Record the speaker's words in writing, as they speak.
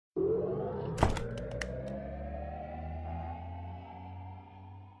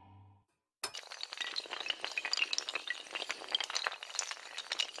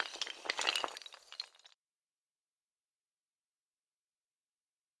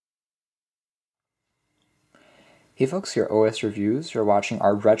Hey folks, your OS Reviews. You're watching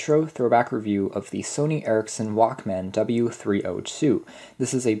our retro throwback review of the Sony Ericsson Walkman W302.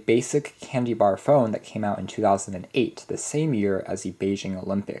 This is a basic candy bar phone that came out in 2008, the same year as the Beijing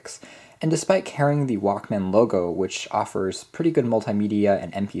Olympics. And despite carrying the Walkman logo, which offers pretty good multimedia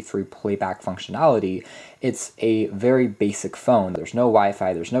and MP3 playback functionality, it's a very basic phone. There's no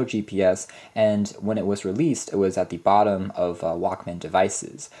Wi-Fi, there's no GPS, and when it was released, it was at the bottom of Walkman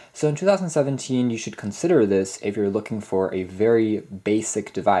devices. So in 2017, you should consider this if you're looking for a very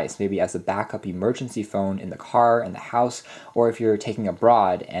basic device, maybe as a backup emergency phone in the car, in the house, or if you're taking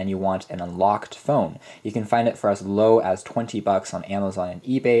abroad and you want an unlocked phone. You can find it for as low as 20 bucks on Amazon and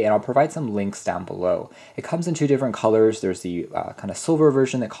eBay, and I'll provide some links down below. It comes in two different colors. There's the kind of silver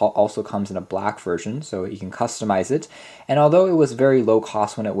version that also comes in a black version, so you can customize it. And although it was very low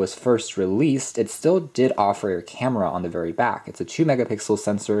cost when it was first released, it still did offer a camera on the very back. It's a 2-megapixel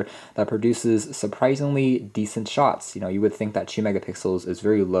sensor that produces surprisingly decent shots. You know, you would think that 2 megapixels is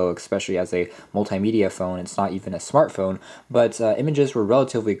very low, especially as a multimedia phone. It's not even a smartphone, but images were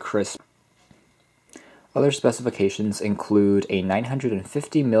relatively crisp. Other specifications include a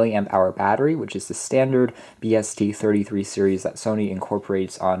 950 mAh battery, which is the standard BST33 series that Sony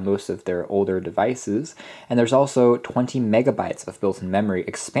incorporates on most of their older devices. And there's also 20 megabytes of built-in memory,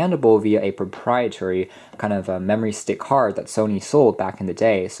 expandable via a proprietary kind of a memory stick card that Sony sold back in the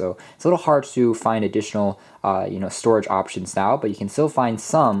day. So it's a little hard to find additional storage options now, but you can still find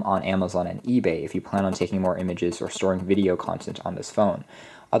some on Amazon and eBay if you plan on taking more images or storing video content on this phone.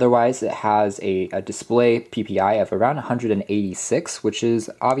 Otherwise, it has a display PPI of around 186, which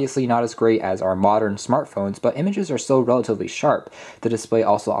is obviously not as great as our modern smartphones, but images are still relatively sharp. The display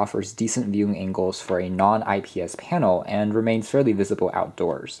also offers decent viewing angles for a non-IPS panel and remains fairly visible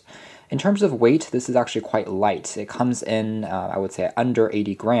outdoors. In terms of weight, this is actually quite light. It comes in, I would say, under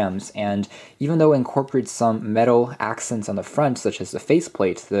 80 grams, and even though it incorporates some metal accents on the front, such as the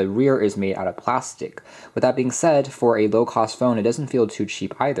faceplate, the rear is made out of plastic. With that being said, for a low-cost phone, it doesn't feel too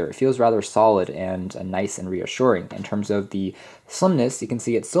cheap either. It feels rather solid and nice and reassuring. In terms of the slimness, you can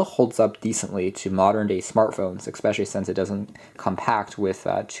see it still holds up decently to modern-day smartphones, especially since it doesn't compact with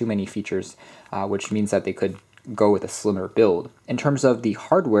too many features, which means that they could go with a slimmer build. In terms of the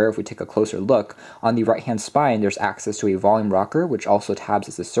hardware, if we take a closer look, on the right-hand spine there's access to a volume rocker, which also tabs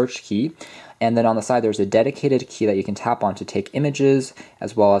as a search key, and then on the side there's a dedicated key that you can tap on to take images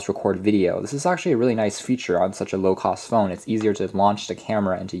as well as record video. This is actually a really nice feature on such a low-cost phone. It's easier to launch the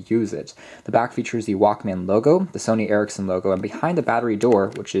camera and to use it. The back features the Walkman logo, the Sony Ericsson logo, and behind the battery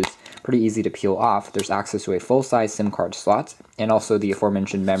door, which is pretty easy to peel off, there's access to a full-size SIM card slot and also the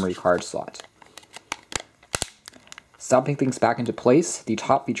aforementioned memory card slot. Stopping things back into place, the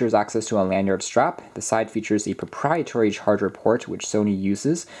top features access to a lanyard strap. The side features a proprietary charger port, which Sony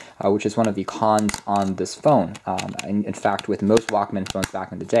uses, which is one of the cons on this phone. In fact, with most Walkman phones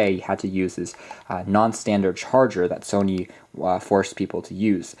back in the day, you had to use this non-standard charger that Sony forced people to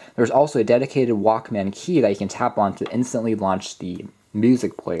use. There's also a dedicated Walkman key that you can tap on to instantly launch the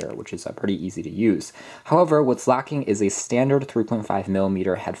music player, which is pretty easy to use. However, what's lacking is a standard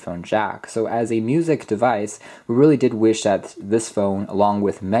 3.5mm headphone jack. So as a music device, we really did wish that this phone, along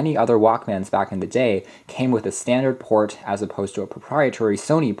with many other Walkmans back in the day, came with a standard port as opposed to a proprietary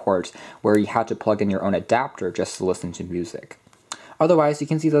Sony port where you had to plug in your own adapter just to listen to music. Otherwise, you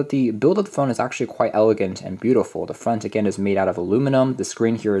can see that the build of the phone is actually quite elegant and beautiful. The front, again, is made out of aluminum, the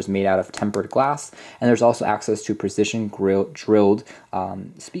screen here is made out of tempered glass, and there's also access to precision drilled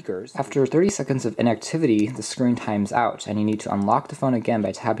speakers. After 30 seconds of inactivity, the screen times out, and you need to unlock the phone again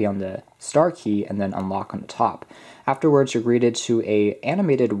by tapping on the star key and then unlock on the top. Afterwards, you're greeted to a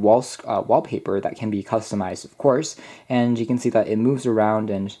animated wallpaper that can be customized, of course, and you can see that it moves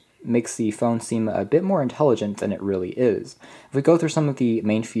around and makes the phone seem a bit more intelligent than it really is. If we go through some of the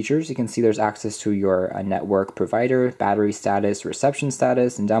main features, you can see there's access to your network provider, battery status, reception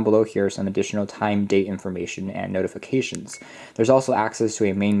status, and down below here some additional time, date information, and notifications. There's also access to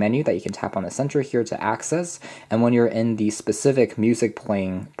a main menu that you can tap on the center here to access, and when you're in the specific music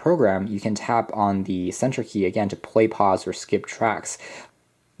playing program, you can tap on the center key again to play, pause, or skip tracks.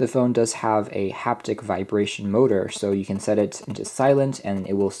 The phone does have a haptic vibration motor, so you can set it into silent and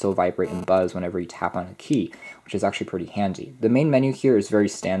it will still vibrate and buzz whenever you tap on a key, which is actually pretty handy. The main menu here is very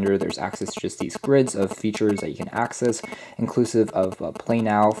standard. There's access to just these grids of features that you can access, inclusive of Play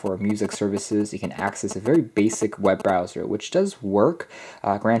Now for music services. You can access a very basic web browser, which does work.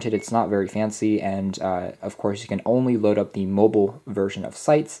 Granted, it's not very fancy, and of course, you can only load up the mobile version of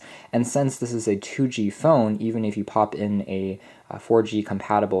sites. And since this is a 2G phone, even if you pop in a 4G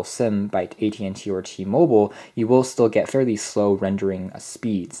compatible SIM by AT&T or T-Mobile, you will still get fairly slow rendering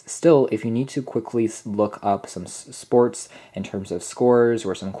speeds. Still, if you need to quickly look up some some sports in terms of scores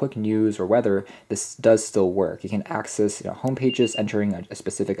or some quick news or weather, this does still work. You can access home pages entering a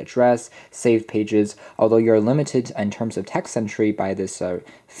specific address, saved pages, although you're limited in terms of text entry by this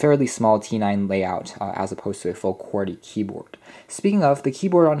fairly small T9 layout as opposed to a full QWERTY keyboard. Speaking of, the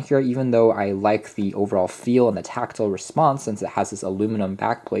keyboard on here, even though I like the overall feel and the tactile response since it has this aluminum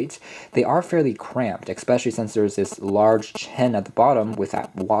backplate, they are fairly cramped, especially since there's this large chin at the bottom with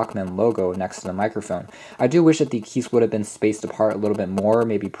that Walkman logo next to the microphone. I do wish that the keys would have been spaced apart a little bit more,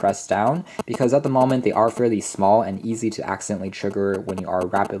 maybe pressed down, because at the moment they are fairly small and easy to accidentally trigger when you are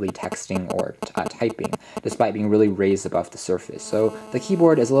rapidly texting or typing, despite being really raised above the surface. So the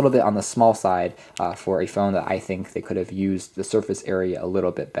keyboard is a little bit on the small side for a phone that I think they could have used the surface area a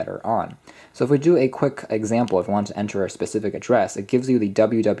little bit better on. So if we do a quick example, if you want to enter a specific address, it gives you the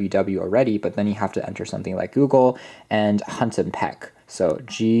www already, but then you have to enter something like Google and hunt and peck. So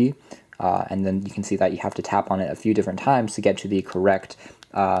G, and then you can see that you have to tap on it a few different times to get to the correct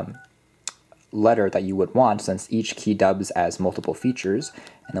letter that you would want, since each key dubs as multiple features,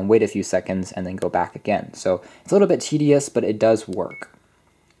 and then wait a few seconds and then go back again. So it's a little bit tedious, but it does work.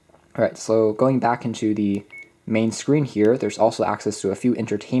 Alright, so going back into the main screen here, there's also access to a few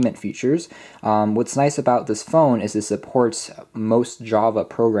entertainment features. What's nice about this phone is it supports most Java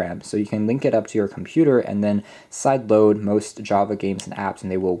programs, so you can link it up to your computer and then sideload most Java games and apps,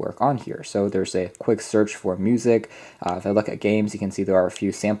 and they will work on here. So there's a quick search for music. If I look at games, you can see there are a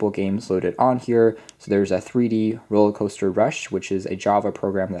few sample games loaded on here. So there's a 3D Roller Coaster Rush, which is a Java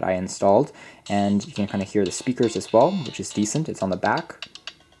program that I installed, and you can kind of hear the speakers as well, which is decent. It's on the back.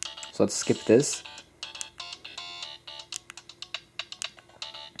 So let's skip this.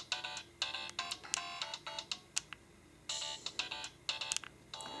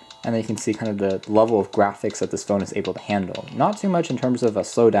 And then you can see kind of the level of graphics that this phone is able to handle. Not too much in terms of a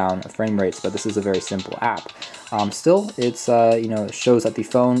slowdown of frame rates, but this is a very simple app. Still, it's it shows that the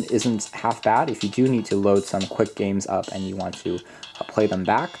phone isn't half bad. If you do need to load some quick games up and you want to play them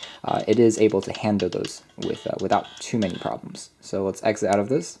back, it is able to handle those without too many problems. So let's exit out of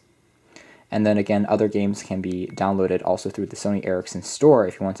this. And then again, other games can be downloaded also through the Sony Ericsson store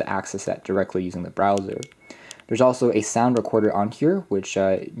if you want to access that directly using the browser. There's also a sound recorder on here, which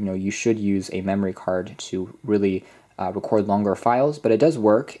you should use a memory card to really record longer files, but it does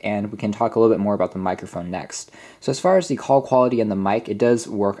work, and we can talk a little bit more about the microphone next. So as far as the call quality and the mic, it does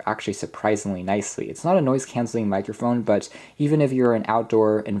work actually surprisingly nicely. It's not a noise canceling microphone, but even if you're in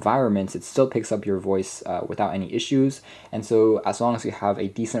outdoor environments, it still picks up your voice without any issues. And so as long as you have a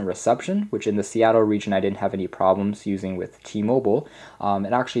decent reception, which in the Seattle region I didn't have any problems using with T-Mobile,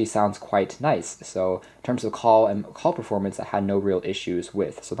 it actually sounds quite nice. So in terms of call performance, I had no real issues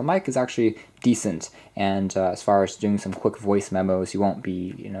with. So the mic is actually decent, and as far as doing some quick voice memos, you won't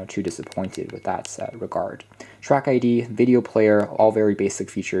be too disappointed with that regard. TrackID, video player, all very basic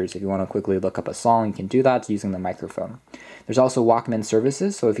features. If you want to quickly look up a song, you can do that using the microphone. There's also Walkman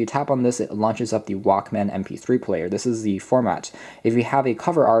services, so if you tap on this, it launches up the Walkman MP3 player. This is the format. If you have a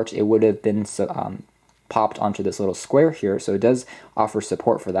cover art, it would have been popped onto this little square here, so it does offer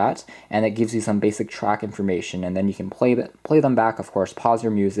support for that, and it gives you some basic track information, and then you can play them back, of course, pause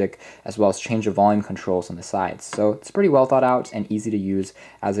your music, as well as change the volume controls on the sides. So it's pretty well thought out and easy to use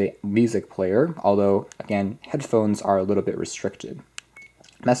as a music player, although, again, headphones are a little bit restricted.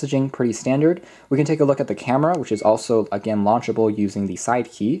 Messaging, pretty standard. We can take a look at the camera, which is also, again, launchable using the side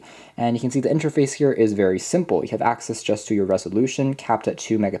key. And you can see the interface here is very simple. You have access just to your resolution, capped at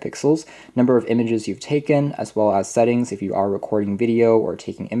 2 megapixels, number of images you've taken, as well as settings if you are recording video or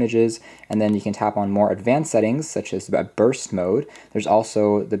taking images. And then you can tap on more advanced settings, such as burst mode. There's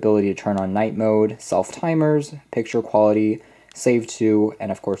also the ability to turn on night mode, self-timers, picture quality, save to,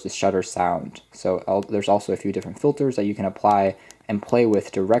 and of course the shutter sound. So there's also a few different filters that you can apply and play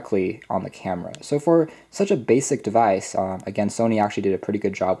with directly on the camera. So for such a basic device, again, Sony actually did a pretty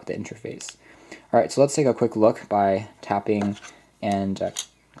good job with the interface. Alright, so let's take a quick look by tapping and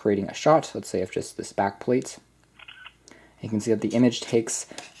creating a shot, let's say of just this back plate. You can see that the image takes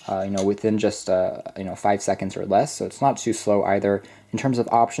within just 5 seconds or less, so it's not too slow either. In terms of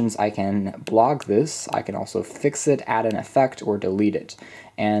options, I can blog this, I can also fix it, add an effect, or delete it.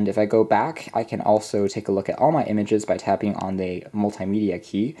 And if I go back, I can also take a look at all my images by tapping on the multimedia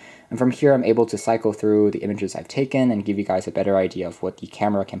key. And from here, I'm able to cycle through the images I've taken and give you guys a better idea of what the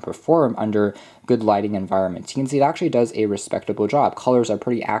camera can perform under good lighting environments. You can see it actually does a respectable job. Colors are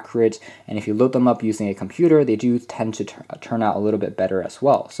pretty accurate, and if you load them up using a computer, they do tend to turn out a little bit better as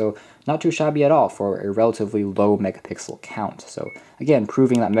well. So not too shabby at all for a relatively low megapixel count. So again,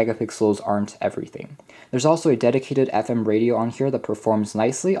 proving that megapixels aren't everything. There's also a dedicated FM radio on here that performs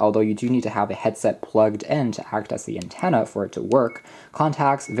nicely, although you do need to have a headset plugged in to act as the antenna for it to work.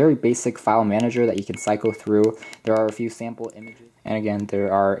 Contacts, very basic file manager that you can cycle through. There are a few sample images, and again,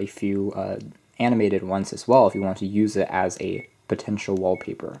 there are a few animated ones as well if you want to use it as a potential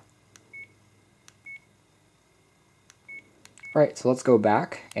wallpaper. Alright, so let's go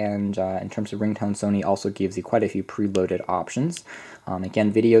back, and in terms of ringtone, Sony also gives you quite a few preloaded options.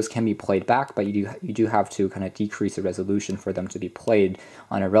 Again, videos can be played back, but you do have to kind of decrease the resolution for them to be played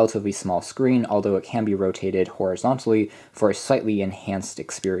on a relatively small screen, although it can be rotated horizontally for a slightly enhanced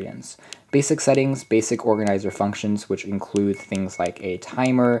experience. Basic settings, basic organizer functions, which include things like a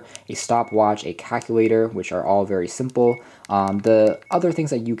timer, a stopwatch, a calculator, which are all very simple. The other things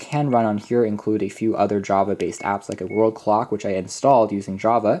that you can run on here include a few other Java-based apps like a world clock, which I installed using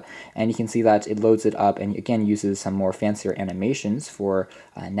Java, and you can see that it loads it up and again uses some more fancier animations for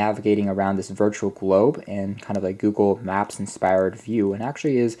navigating around this virtual globe in kind of a Google Maps inspired view, and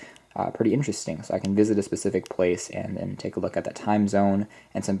actually is pretty interesting. So I can visit a specific place and then take a look at the time zone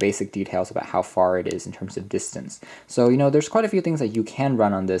and some basic details about how far it is in terms of distance. So, you know, there's quite a few things that you can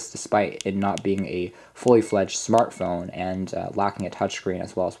run on this despite it not being a fully fledged smartphone and lacking a touchscreen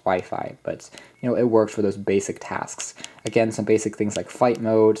as well as Wi-Fi. But, you know, it works for those basic tasks. Again, some basic things like flight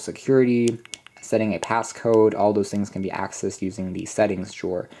mode, security, setting a passcode, all those things can be accessed using the settings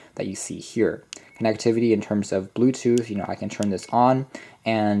drawer that you see here. Connectivity in terms of Bluetooth, you know, I can turn this on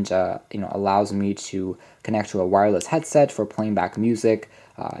and you know, allows me to connect to a wireless headset for playing back music,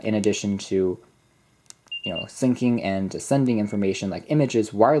 in addition to, you know, syncing and sending information like images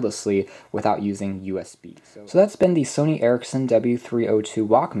wirelessly without using USB. So that's been the Sony Ericsson W302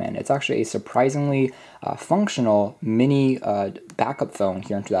 Walkman. It's actually a surprisingly functional mini backup phone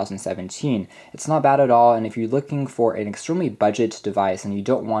here in 2017. It's not bad at all, and if you're looking for an extremely budget device and you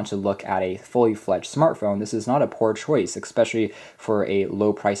don't want to look at a fully fledged smartphone, this is not a poor choice, especially for a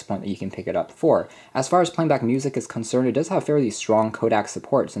low price point that you can pick it up for. As far as playing back music is concerned, it does have fairly strong codec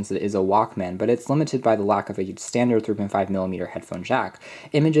support since it is a Walkman, but it's limited by the lack of a standard 3.5mm headphone jack.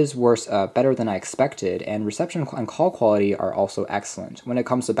 Images were better than I expected, and reception and call quality are also excellent. When it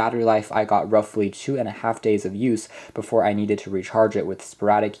comes to battery life, I got roughly 2.5 days of use before I needed to recharge it with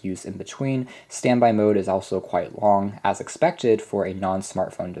sporadic use in between. Standby mode is also quite long, as expected for a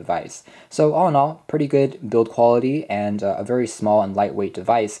non-smartphone device. So all in all, pretty good build quality and a very small and lightweight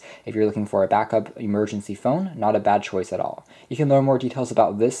device. If you're looking for a backup emergency phone, not a bad choice at all. You can learn more details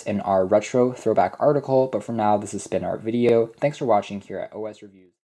about this in our retro throwback article, but for now, this has been our video. Thanks for watching here at OS Reviews.